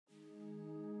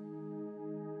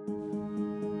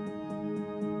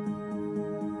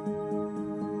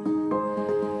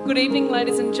Good evening,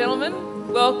 ladies and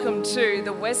gentlemen. Welcome to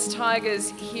the West Tigers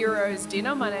Heroes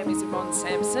Dinner. My name is Yvonne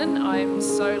Sampson. I'm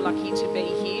so lucky to be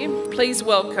here. Please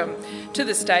welcome to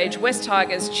the stage West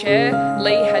Tigers Chair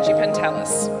Lee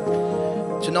Hadjipantalis.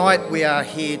 Tonight we are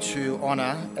here to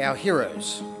honour our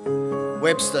heroes.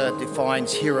 Webster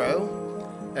defines hero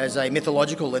as a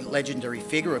mythological and legendary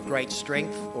figure of great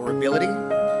strength or ability,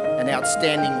 an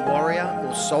outstanding warrior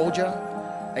or soldier,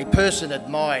 a person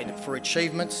admired for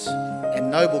achievements and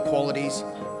noble qualities,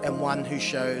 and one who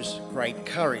shows great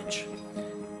courage.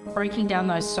 Breaking down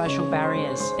those social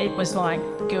barriers. It was like,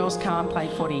 girls can't play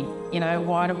footy,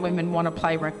 why do women want to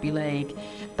play rugby league?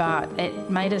 But it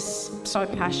made us so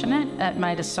passionate, it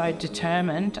made us so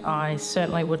determined. I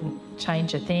certainly wouldn't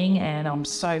change a thing, and I'm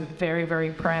so very,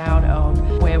 very proud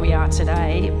of where we are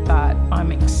today, but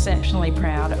I'm exceptionally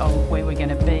proud of where we're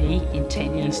going to be in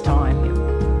 10 years'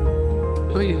 time.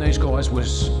 Leading these guys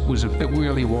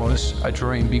really was a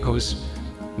dream, because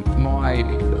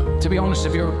to be honest,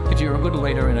 if you're a good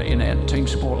leader in a team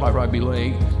sport like rugby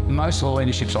league, most of the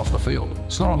leadership's off the field.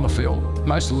 It's not on the field.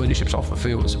 Most of the leadership's off the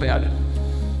field. It's about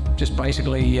just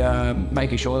basically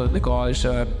making sure that the guys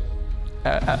are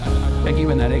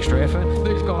giving that extra effort.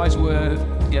 These guys were,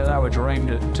 they were dreamed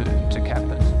to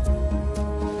captain.